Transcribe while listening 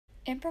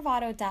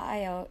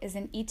Improvado.io is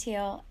an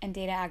ETL and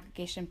data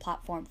aggregation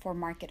platform for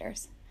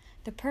marketers.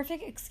 The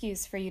perfect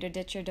excuse for you to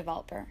ditch your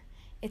developer.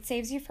 It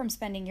saves you from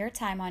spending your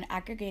time on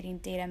aggregating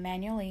data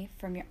manually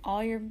from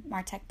all your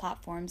MarTech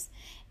platforms,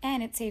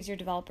 and it saves your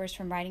developers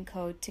from writing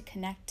code to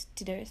connect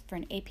to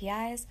different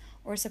APIs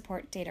or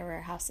support data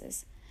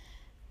warehouses.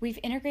 We've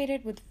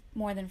integrated with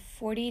more than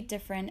 40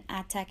 different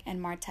AdTech and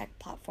MarTech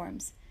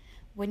platforms.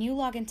 When you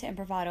log into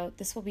Improvado,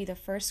 this will be the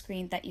first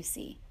screen that you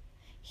see.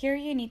 Here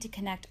you need to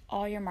connect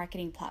all your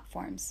marketing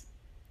platforms.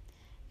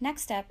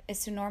 Next step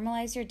is to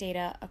normalize your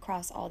data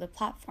across all the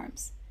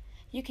platforms.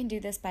 You can do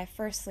this by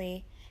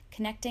firstly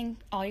connecting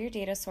all your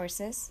data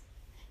sources,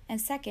 and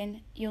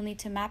second, you'll need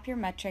to map your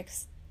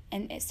metrics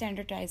and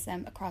standardize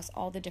them across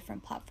all the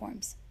different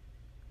platforms.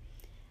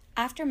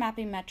 After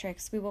mapping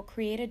metrics, we will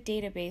create a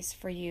database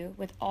for you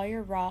with all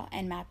your raw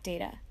and map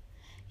data.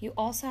 You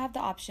also have the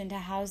option to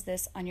house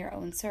this on your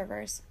own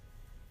servers.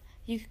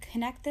 You can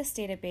connect this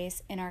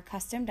database in our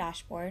custom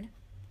dashboard,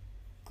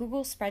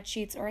 Google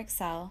Spreadsheets or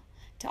Excel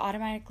to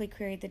automatically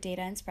create the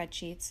data in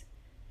spreadsheets,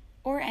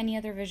 or any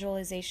other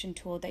visualization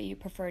tool that you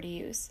prefer to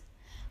use,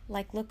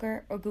 like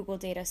Looker or Google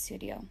Data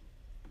Studio.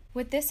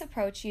 With this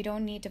approach, you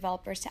don't need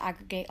developers to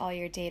aggregate all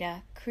your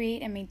data,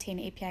 create and maintain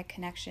API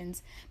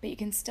connections, but you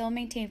can still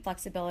maintain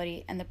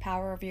flexibility and the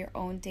power of your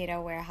own data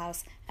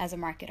warehouse as a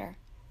marketer.